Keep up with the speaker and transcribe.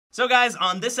So guys,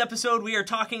 on this episode we are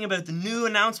talking about the new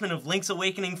announcement of Link's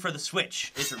Awakening for the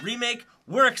Switch. It's a remake,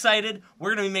 we're excited,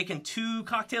 we're going to be making 2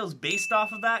 cocktails based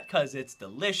off of that because it's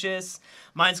delicious.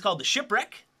 Mine's called the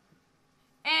Shipwreck.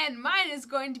 And mine is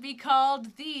going to be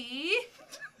called the...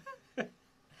 The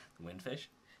Windfish.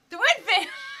 The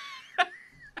Windfish!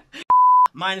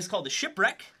 Mine is called the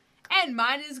Shipwreck. And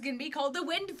mine is going to be called the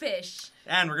Windfish.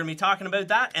 And we're going to be talking about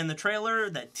that and the trailer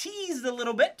that teased a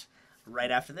little bit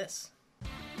right after this.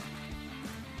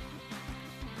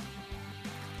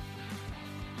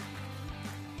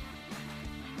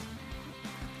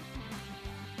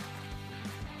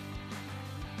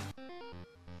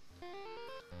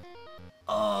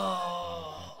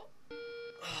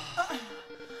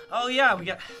 Oh yeah, we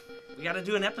got to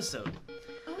do an episode.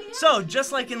 Oh yeah. So,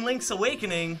 just like in Link's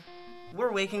Awakening,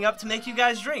 we're waking up to make you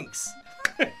guys drinks.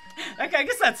 I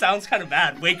guess that sounds kind of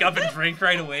bad. Wake up and drink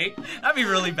right away. That'd be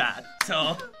really bad.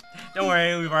 So, don't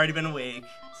worry, we've already been awake,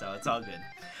 so it's all good.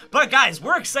 But guys,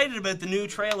 we're excited about the new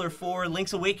trailer for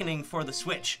Link's Awakening for the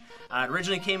Switch. It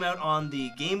originally came out on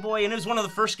the Game Boy, and it was one of the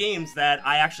first games that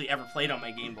I actually ever played on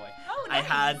my Game Boy. Oh, nice. I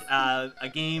had a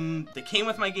game that came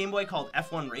with my Game Boy called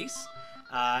F1 Race,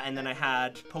 and then I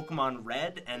had Pokemon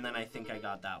Red, and then I think I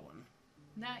got that one.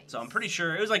 Nice. So I'm pretty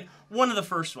sure it was like one of the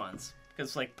first ones,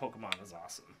 because like Pokemon was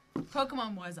awesome.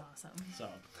 Pokemon was awesome. So,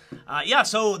 yeah,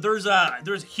 so there's a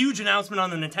huge announcement on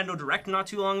the Nintendo Direct not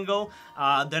too long ago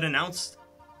that announced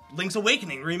Link's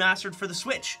Awakening remastered for the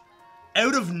Switch.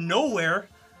 Out of nowhere,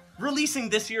 releasing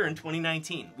this year in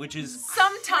 2019, which is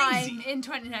sometime crazy. In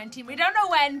 2019. We don't know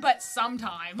when, but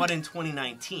sometime. But in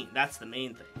 2019, that's the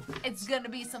main thing. It's gonna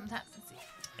be sometime this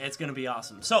year. It's gonna be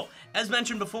awesome. So, as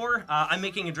mentioned before, I'm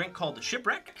making a drink called the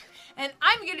Shipwreck. And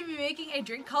I'm gonna be making a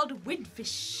drink called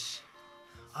Windfish.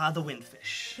 The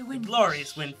Windfish. The Windfish.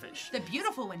 Glorious Windfish. The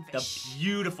beautiful Windfish. The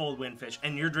beautiful Windfish.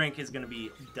 And your drink is gonna be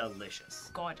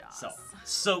delicious. Gorgeous.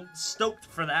 So stoked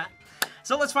for that.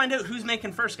 So let's find out who's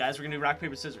making first, guys. We're gonna do rock,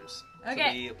 paper, scissors.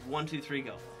 Okay. So 1, 2, 3,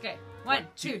 go. Okay. 1,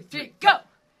 2, 3, go!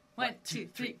 1, 2,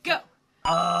 3, go!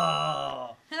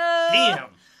 Oh, damn.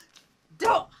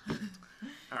 Duh.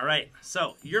 All right,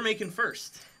 so you're making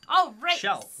first. All right.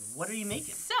 Shelle, what are you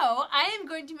making? So I am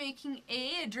going to be making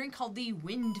a drink called the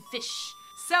Windfish.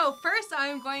 So first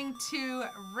I'm going to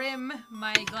rim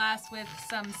my glass with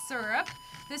some syrup.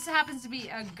 This happens to be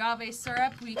agave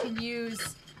syrup. We can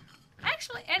use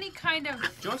actually any kind of Do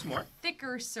you want some more?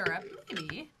 thicker syrup.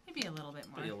 Maybe a little bit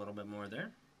more. Maybe a little bit more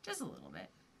there. Just a little bit.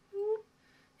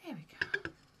 There we go.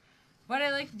 What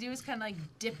I like to do is kind of like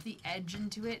dip the edge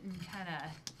into it and kind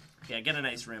of... Yeah, get a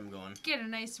nice rim going. Get a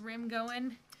nice rim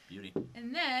going. Beauty.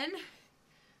 And then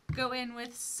go in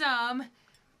with some...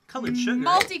 Colored sugar.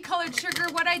 Multicolored sugar.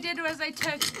 What I did was I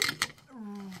took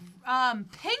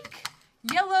pink,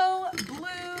 yellow,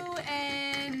 blue,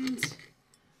 and...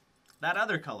 That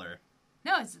other color.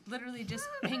 No, it's literally just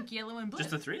pink, yellow, and blue.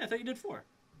 Just the 3? I thought you did 4.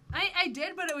 I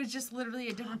did, but it was just literally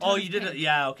a different tone. Oh, you did it?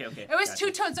 Yeah, okay. It was gotcha.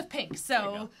 2 tones of pink,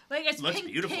 so like it's Looks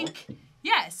pink, beautiful. pink.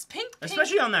 Yes, pink,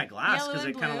 Especially on that glass, yellow, because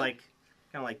and it kind blue.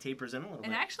 of like tapers in a little bit.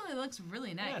 It actually looks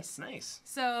really nice. Yeah, it's nice.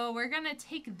 So we're gonna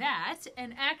take that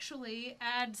and actually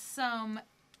add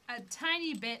a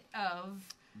tiny bit of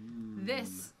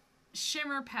this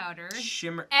shimmer powder.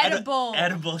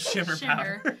 Edible shimmer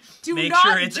powder. Do Make not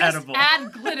sure it's just edible.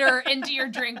 add glitter into your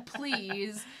drink,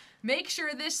 please. Make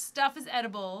sure this stuff is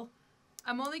edible.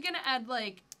 I'm only gonna add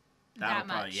like that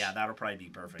much. Yeah, that'll probably be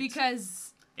perfect.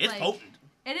 Because it's potent.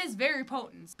 It is very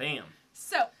potent. Bam.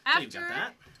 So after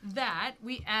got that,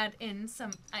 we add in some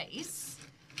ice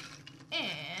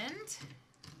and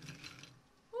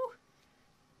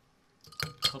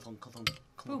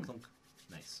Boom.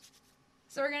 Nice.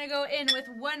 So we're gonna go in with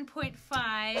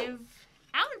 1.5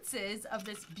 ounces of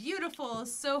this beautiful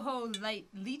Soho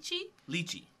lychee.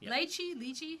 Lychee. Yeah.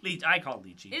 Lychee? I call it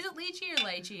lychee. Is it lychee or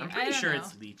lychee? I'm pretty sure know.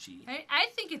 it's lychee. I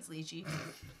think it's lychee.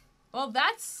 Well,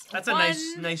 that's a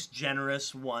nice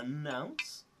generous 1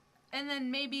 ounce. And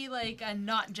then maybe like a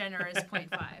not generous 0.5.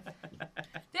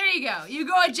 There you go. You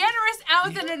go a generous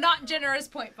ounce and a not generous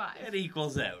 0.5. It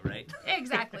equals out, right?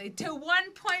 Exactly. To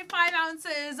 1.5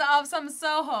 ounces of some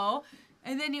Soho.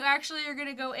 And then you actually are going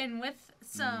to go in with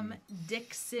some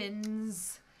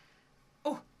Dixon's.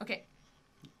 Oh, okay.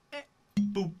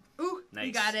 Boop. Ooh, Nice.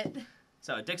 You got it.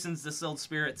 So, Dixon's Distilled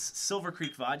Spirits Silver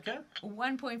Creek Vodka.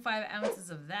 1.5 ounces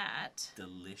of that.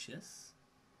 Delicious.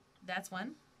 That's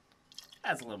one.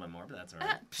 That's a little bit more, but that's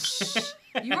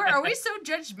alright. You are always so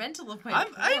judgmental of my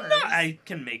pours. I'm not. I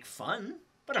can make fun,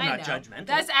 but I'm not judgmental.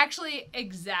 That's actually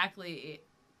exactly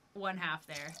 1/2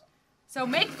 there. So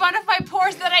make fun of my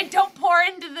pours that I don't pour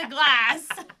into the glass.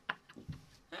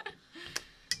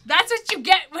 That's what you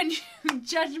get when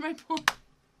judge my points.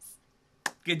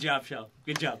 Good job, Shelle.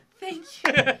 Good job. Thank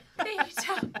you. Thank you,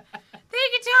 Tom.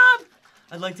 Thank you, Tom.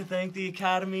 I'd like to thank the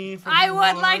Academy for the I would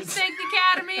awards. like to thank the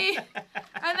Academy.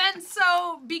 And then,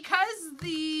 so, because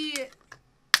the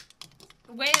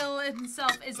whale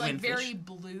himself is, like, Windfish. very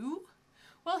blue,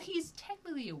 well, he's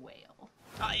technically a whale.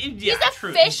 Yeah, He's a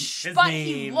true. fish, His but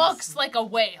he name's- looks like a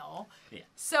whale. Yeah.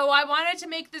 So I wanted to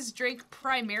make this drink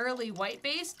primarily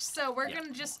white-based, so we're going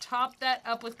to just top that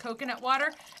up with coconut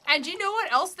water. And do you know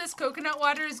what else this coconut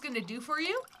water is going to do for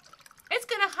you? It's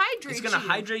going to hydrate you. It's going to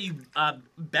hydrate you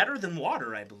better than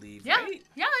water, I believe. Yeah, Right?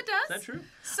 yeah, it does. Is that true?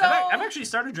 So I've actually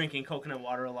started drinking coconut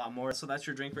water a lot more, so that's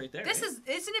your drink right there. this right?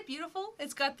 isn't it beautiful?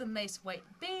 It's got the nice white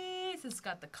base. It's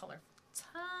got the colorful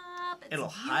top. It's It'll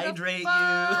beautiful. hydrate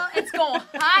you. It's going to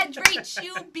hydrate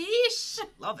you, bish.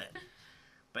 Love it.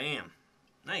 Bam.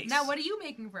 Nice. Now, what are you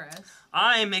making for us?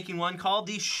 I'm making one called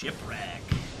the Shipwreck,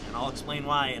 and I'll explain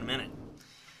why in a minute.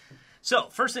 So,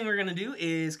 first thing we're going to do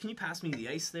is, can you pass me the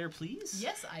ice there, please?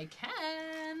 Yes, I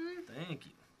can. Thank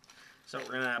you. So,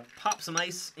 we're going to pop some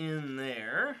ice in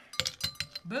there.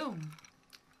 Boom.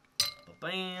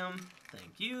 Bam.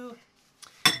 Thank you.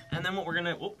 And then what we're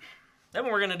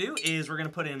going to do is we're going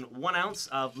to put in 1 ounce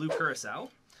of blue curacao.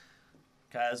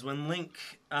 Because when Link,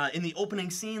 in the opening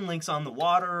scene, Link's on the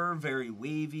water, very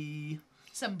wavy.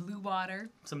 Some blue water.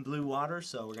 Some blue water,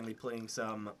 so we're going to be putting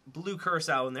some blue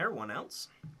curacao in there, 1 ounce.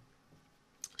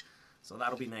 So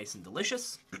that'll be nice and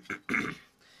delicious.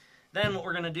 Then what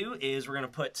we're going to do is we're going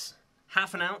to put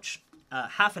half an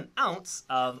ounce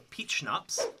of peach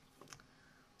schnapps. So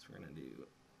we're going to do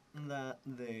that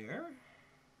there.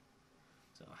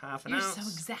 So half an ounce. You're so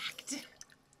exact.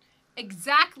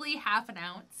 Exactly half an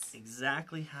ounce.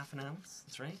 Exactly half an ounce.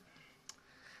 That's right.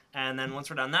 And then once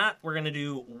we're done that, we're going to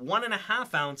do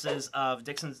 1.5 ounces of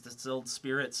Dixon's Distilled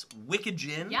Spirits Wicked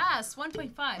Gin. Yes,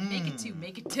 1.5. Make it 2.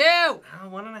 Make it 2. 1.5.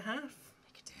 Make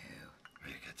it 2.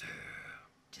 Make it 2.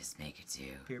 Just make it 2.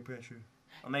 Peer pressure.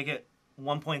 I'll make it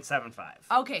 1.75.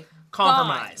 Okay.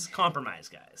 Compromise. Compromise,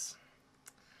 guys.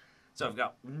 So I've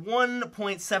got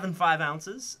 1.75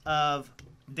 ounces of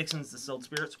Dixon's Distilled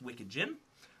Spirits Wicked Gin.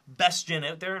 Best gin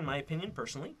out there, in my opinion,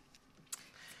 personally.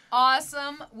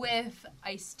 Awesome with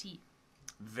iced tea.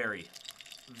 Very,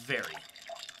 very.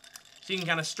 So you can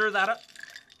kind of stir that up.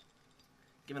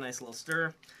 Give a nice little stir.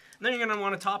 And then you're going to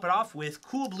want to top it off with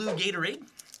Cool Blue Gatorade.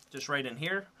 Just right in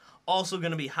here. Also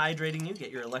going to be hydrating you. Get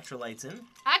your electrolytes in.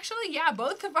 Actually, yeah,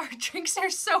 both of our drinks are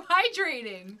so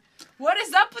hydrating. What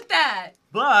is up with that?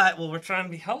 But, well, we're trying to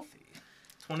be healthy.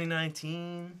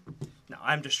 2019. No,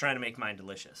 I'm just trying to make mine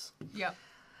delicious. Yep.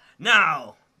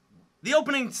 Now, the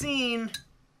opening scene,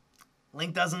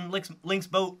 Link's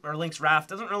boat or Link's raft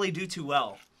doesn't really do too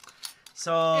well.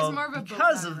 So It's more of a boat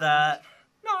because than of a that,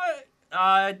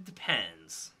 no, it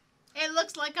depends. It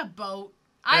looks like a boat.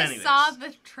 But I anyways. saw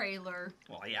the trailer.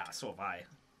 Well, yeah, so have I.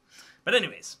 But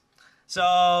anyways,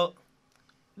 so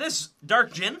this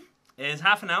dark gin is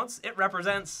half an ounce. It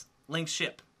represents Link's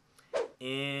ship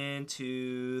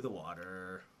into the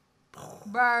water.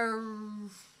 Brr.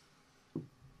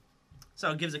 So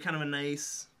it gives it kind of a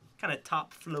nice, kind of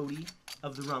top floaty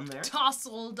of the rum there.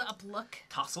 Tousled up look.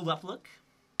 Tousled up look.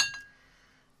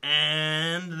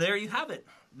 And there you have it.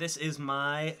 This is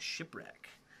my Shipwreck.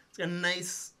 It's got a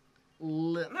nice,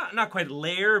 not quite a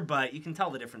layer, but you can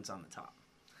tell the difference on the top.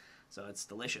 So it's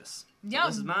delicious. Yum. So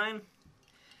this is mine.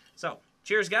 So,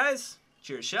 cheers, guys.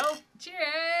 Cheers, Shelle.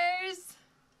 Cheers.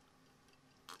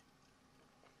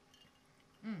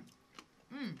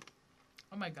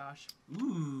 Oh my gosh.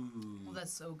 Ooh. Oh,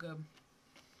 that's so good.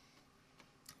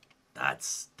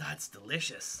 That's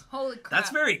delicious. Holy crap.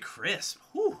 That's very crisp.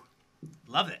 Whew.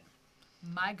 Love it.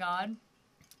 My God.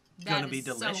 Gonna That be is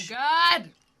so delish. good.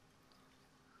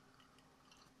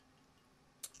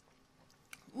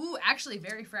 Ooh, actually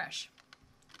very fresh.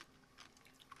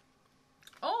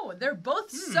 Oh, they're both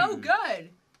so good.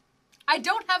 I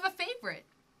don't have a favorite.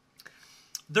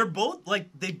 They're both,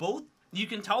 you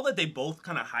can tell that they both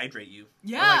kind of hydrate you. Or,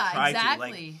 Yeah, try to.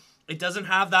 exactly. It doesn't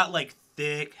have that,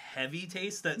 thick, heavy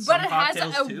taste that some But it has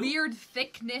cocktails a do. weird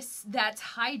thickness that's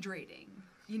hydrating.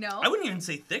 You know? I wouldn't even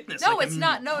say thickness. No, like, I it's mean,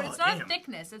 not. No, oh, it's not damn.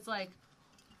 thickness. It's like,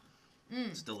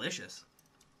 It's delicious.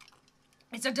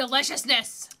 it's a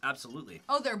deliciousness. Absolutely.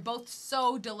 Oh, they're both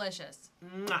so delicious.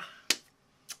 Mwah.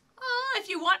 Oh, if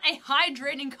you want a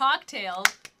hydrating cocktail,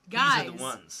 guys. These are the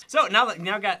ones. So now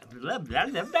got.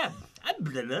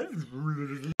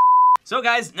 So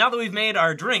guys, now that we've made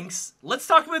our drinks, let's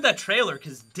talk about that trailer,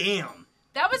 cause damn.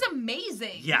 That was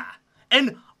amazing. Yeah,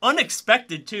 and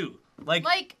unexpected too.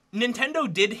 Like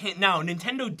Nintendo did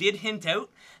hint out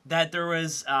that there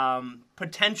was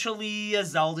potentially a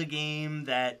Zelda game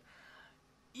that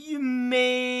you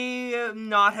may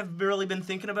not have really been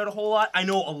thinking about a whole lot. I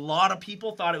know a lot of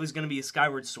people thought it was going to be a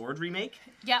Skyward Sword remake.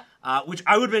 Yep. Which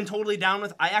I would have been totally down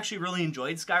with. I actually really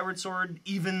enjoyed Skyward Sword,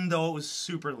 even though it was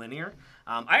super linear.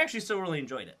 I actually still really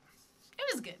enjoyed it. It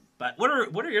was good. But what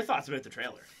are your thoughts about the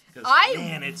trailer?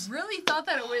 Really thought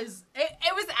that it was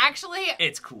actually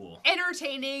it's cool,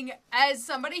 entertaining. As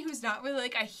somebody who's not really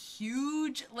like a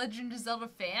huge Legend of Zelda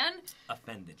fan,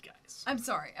 offended guys. I'm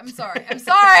sorry. I'm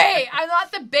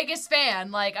not the biggest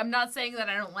fan. Like, I'm not saying that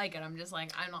I don't like it. I'm just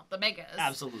like, I'm not the biggest.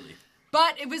 Absolutely.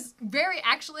 But it was very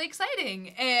actually exciting,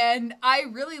 and I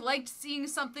really liked seeing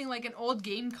something like an old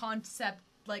game concept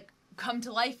like come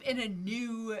to life in a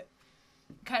new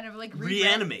kind of like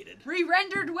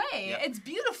re-rendered way. Yep. It's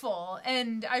beautiful,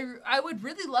 and I would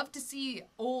really love to see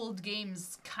old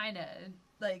games kind of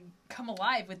like come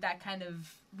alive with that kind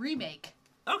of remake.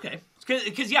 Okay,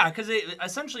 because it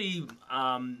essentially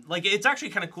like it's actually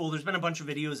kind of cool. There's been a bunch of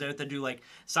videos out that do like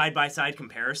side-by-side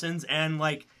comparisons, and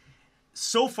like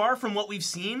so far from what we've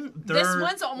seen, they're this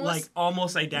one's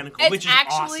almost identical, it's which is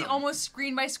actually awesome. Almost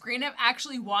screen by screen. I've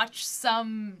actually watched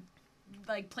some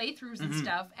like playthroughs and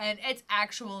stuff, and it's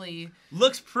actually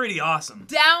looks pretty awesome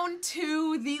down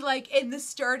to the like in the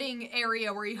starting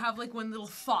area where you have like one little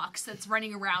fox that's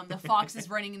running around. The fox is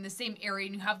running in the same area,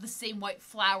 and you have the same white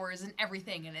flowers and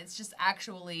everything, and it's just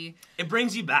actually it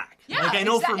brings you back. Yeah, like I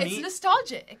know for me, it's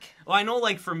nostalgic. Well, I know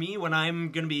like for me when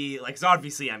I'm gonna be like, 'cause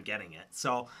obviously I'm getting it,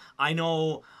 so I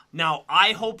know. Now,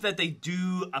 I hope that they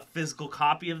do a physical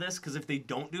copy of this, because if they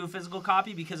don't do a physical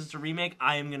copy because it's a remake,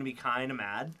 I am going to be kind of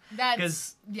mad.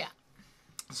 Yeah.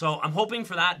 So I'm hoping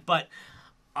for that, but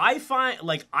I find,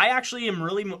 like, I actually am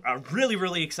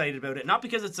really excited about it. Not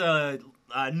because it's a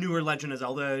newer Legend of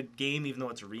Zelda game, even though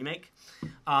it's a remake,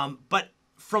 but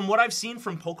from what I've seen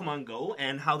from Pokemon Go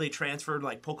and how they transferred,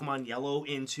 like, Pokemon Yellow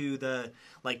into the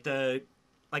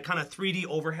kind of 3D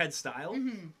overhead style.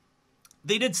 Mm-hmm.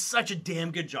 They did such a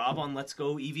damn good job on Let's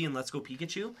Go Eevee and Let's Go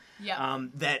Pikachu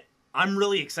that I'm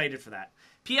really excited for that.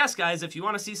 P.S. guys, if you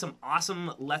want to see some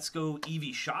awesome Let's Go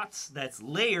Eevee shots that's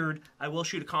layered, I will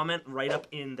shoot a comment right up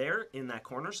in there in that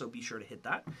corner, so be sure to hit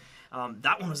that.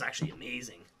 That one was actually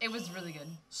amazing. It was really good.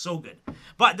 So good.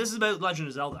 But this is about Legend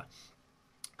of Zelda.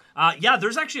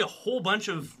 There's actually a whole bunch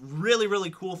of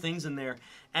really cool things in there.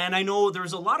 And I know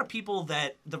there's a lot of people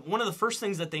that one of the first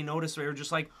things that they noticed, they were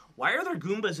just like, why are there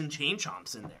Goombas and Chain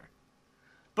Chomps in there?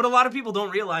 But a lot of people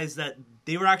don't realize that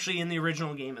they were actually in the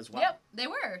original game as well. Yep, they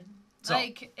were. So,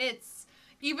 like, it's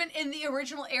even in the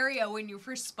original area when you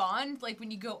first spawned, like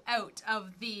when you go out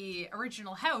of the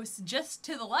original house, just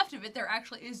to the left of it, there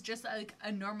actually is just like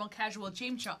a normal casual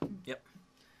Chain Chomp. Yep.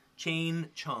 Chain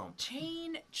Chomp.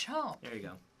 Chain Chomp. There you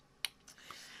go.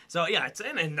 So yeah,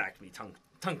 and that can be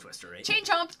tongue twister, right? Chain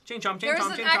Chomp. Chain Chomp. There's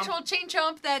an actual Chain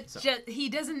Chomp that he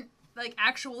doesn't like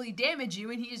actually damage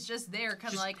you, and he's just there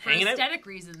kind of like for aesthetic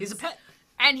reasons. He's a pet.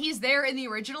 And he's there in the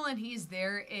original, and he's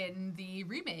there in the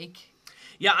remake.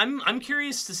 Yeah, I'm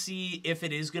curious to see if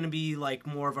it is going to be like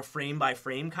more of a frame by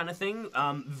frame kind of thing.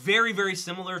 Very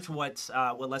similar to what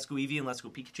Let's Go Eevee and Let's Go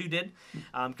Pikachu did,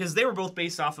 because they were both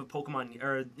based off of Pokemon.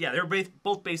 They were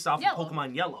both based off of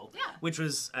Pokemon Yellow, which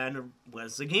was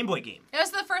a Game Boy game. It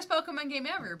was the first Pokemon game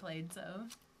I ever played, so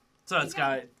it's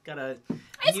got a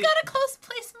close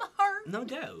place in my heart. No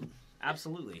doubt,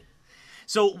 absolutely.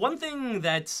 So one thing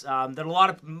that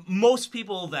most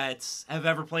people that have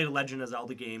ever played a Legend of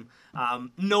Zelda game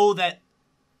know that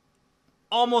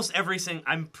almost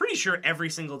I'm pretty sure every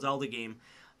single Zelda game,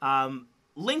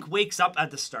 Link wakes up at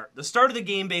the start. The start of the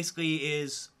game basically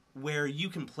is where you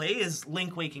can play as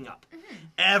Link waking up. Mm-hmm.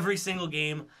 Every single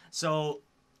game. So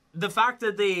the fact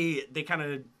that they kind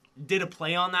of did a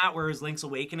play on that, whereas Link's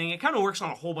Awakening, it kind of works on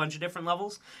a whole bunch of different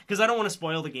levels, because I don't want to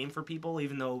spoil the game for people,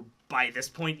 even though by this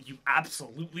point you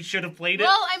absolutely should have played it.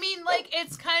 Well, I mean, like,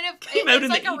 it's kind of, it's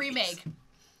like a remake.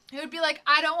 It would be like,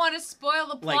 I don't want to spoil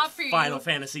the plot for you. Final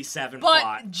Fantasy VII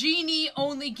plot. But Genie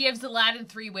only gives Aladdin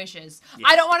 3 wishes. Yeah.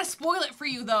 I don't want to spoil it for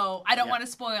you, though. I don't want to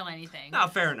spoil anything. No,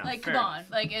 fair enough. Like, come on.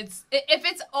 Like, if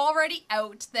it's already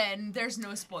out, then there's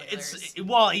no spoilers.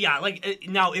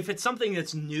 Now, if it's something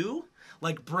that's new,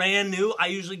 like brand new, I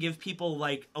usually give people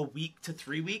like a week to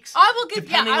 3 weeks. I will give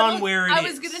depending on where it is. I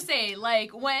was gonna say,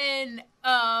 like, when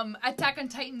Attack on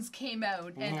Titans came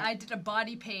out, and I did a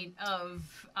body paint of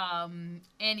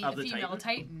Annie the female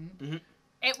Titan. Mm-hmm.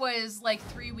 It was like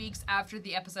 3 weeks after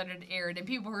the episode had aired, and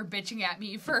people were bitching at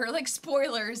me for like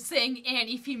spoilers saying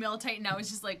Annie female Titan. I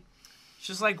was just like,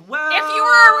 She's like, well... If you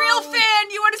were a real fan,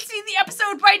 you would have seen the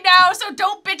episode by now, so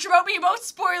don't bitch about me about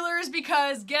spoilers,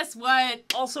 because guess what?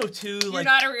 Also, too, like... You're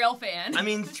not a real fan. I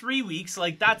mean, 3 weeks,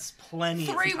 like, that's plenty of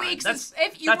time. 3 weeks,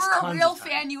 if you that's were a real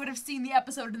fan, you would have seen the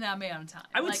episode in that amount of time.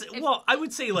 I would say, I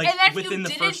would say, like, and within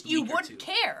the first week you or two. wouldn't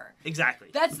care. Exactly.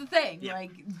 That's the thing. Yeah.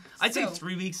 Like, I'd say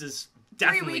 3 weeks is...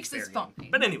 Definitely 3 weeks fair is game.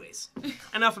 fine. But anyways,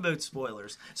 enough about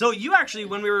spoilers. So you actually,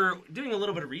 when we were doing a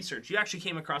little bit of research, you actually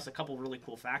came across a couple really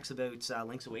cool facts about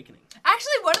Link's Awakening.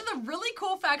 Actually, one of the really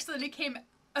cool facts that it came,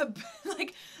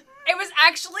 like, it was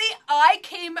actually, I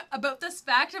came about this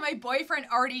fact, and my boyfriend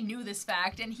already knew this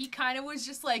fact, and he kind of was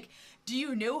just like, do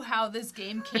you know how this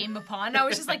game came upon? I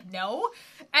was just like, no.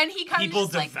 And he kind of People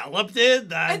developed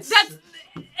it?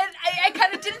 And I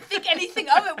kind of didn't think anything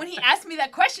of it when he asked me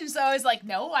that question, so I was like,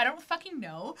 no, I don't fucking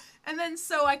know. And then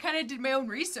so I kind of did my own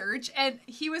research, and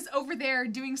he was over there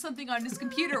doing something on his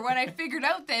computer when I figured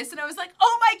out this, and I was like,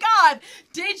 oh my god,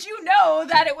 did you know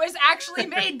that it was actually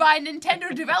made by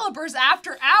Nintendo developers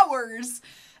after hours?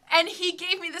 And he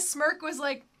gave me the smirk, was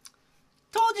like,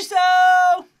 told you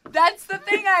so! That's the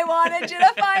thing I wanted you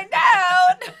to find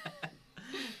out!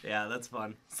 Yeah, that's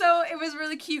fun. So it was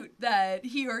really cute that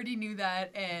he already knew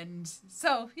that, and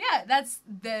so yeah, that's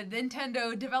the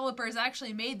Nintendo developers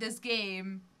actually made this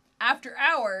game after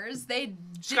hours. They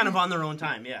just kind of on their own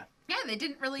time, yeah. Yeah, they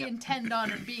didn't really intend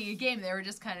on it being a game. They were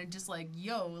just kind of just like,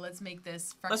 yo, let's make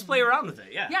this fucking... Let's play around with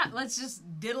it, yeah. Yeah, let's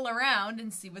just diddle around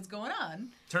and see what's going on.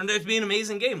 Turned out to be an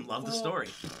amazing game. Love the story.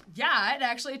 Yeah, it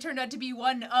actually turned out to be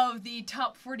one of the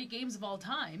top 40 games of all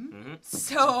time. Mm-hmm.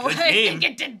 So I think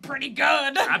it did pretty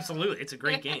good. Absolutely, it's a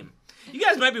great game. You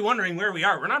guys might be wondering where we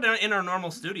are. We're not in our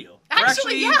normal studio.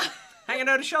 Actually, We're actually hanging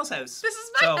out at Shelle's house. This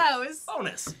is my house.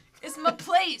 Bonus. It's my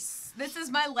place. This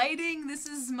is my lighting. This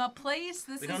is my place.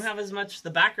 We don't have as much the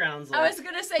backgrounds. Like... I was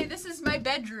gonna say this is my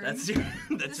bedroom. That's your.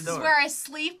 This is where I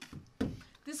sleep.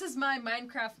 This is my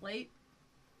Minecraft light.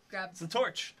 Grab. It's the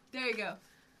torch. There you go.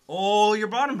 Oh, your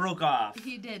bottom broke off.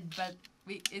 He did, but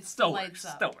it still lights works.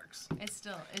 up. Still works.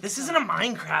 This isn't a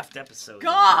Minecraft episode.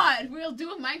 God, we'll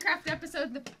do a Minecraft episode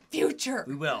in the future.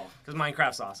 We will, because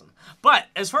Minecraft's awesome. But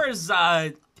as far as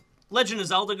Legend of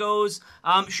Zelda goes,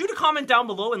 shoot a comment down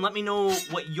below and let me know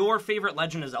what your favorite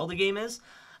Legend of Zelda game is.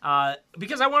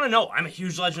 Because I want to know. I'm a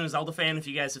huge Legend of Zelda fan if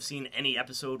you guys have seen any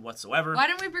episode whatsoever. Why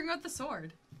don't we bring out the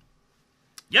sword?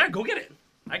 Yeah, go get it.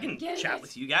 I can chat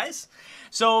with you guys.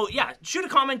 So, yeah, shoot a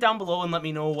comment down below and let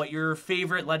me know what your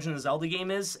favorite Legend of Zelda game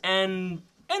is and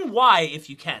why, if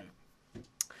you can.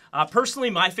 Personally,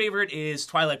 my favorite is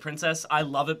Twilight Princess. I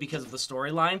love it because of the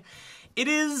storyline. It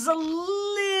is a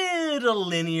little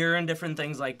linear and different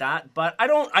things like that, but I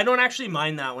don't actually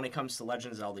mind that when it comes to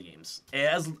Legend of Zelda games.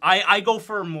 I go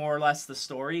for more or less the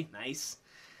story. Nice.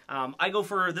 I go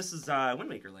for, this is Wind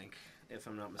Waker Link, if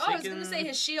I'm not mistaken. Oh, I was gonna say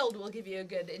his shield will give you a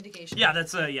good indication. Yeah,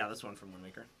 that's one from Wind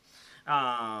Waker.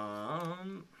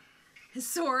 His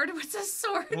sword? What's his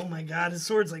sword? Oh my god, his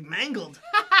sword's like mangled.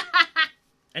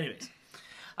 Anyways.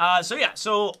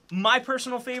 So my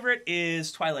personal favorite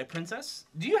is Twilight Princess.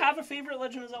 Do you have a favorite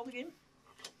Legend of Zelda game?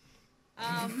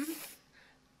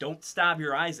 Don't stab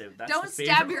your eyes out. Don't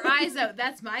stab your eyes out.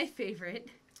 That's my favorite.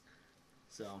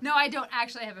 So. No, I don't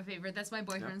actually have a favorite. That's my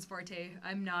boyfriend's forte.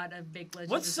 I'm not a big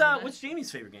Legend of Zelda. What's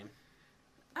Jamie's favorite game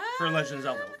for Legend of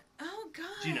Zelda? Oh god.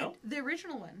 Do you know? The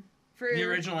original one. The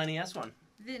original NES one.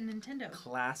 The Nintendo.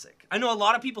 Classic. I know a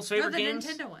lot of people's favorite games.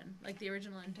 No, the Nintendo one. Like the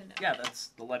original Nintendo. Yeah, that's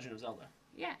The Legend of Zelda.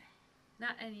 Yeah.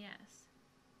 Not NES.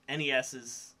 NES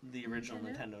is the original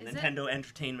Nintendo. Nintendo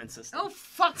Entertainment System. Oh,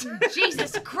 fucking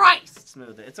Jesus Christ!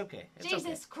 Smooth it. It's okay.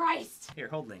 Jesus Christ! Here,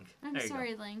 hold Link. I'm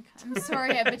sorry, Link. I'm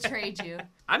sorry I betrayed you.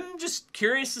 I'm just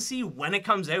curious to see when it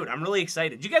comes out. I'm really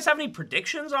excited. Do you guys have any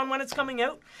predictions on when it's coming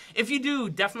out? If you do,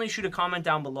 definitely shoot a comment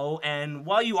down below. And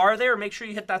while you are there, make sure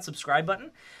you hit that subscribe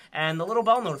button and the little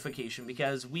bell notification,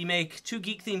 because we make 2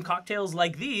 geek-themed cocktails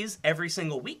like these every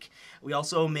single week. We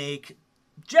also make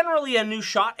generally a new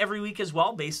shot every week as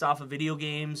well, based off of video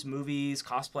games, movies,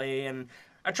 cosplay, and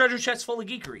a treasure chest full of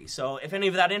geekery. So if any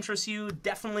of that interests you,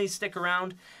 definitely stick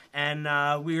around, and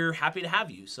we're happy to have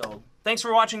you. So thanks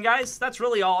for watching, guys. That's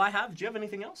really all I have. Do you have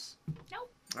anything else? No.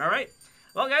 All right.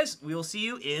 Well, guys, we will see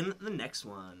you in the next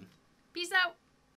one. Peace out.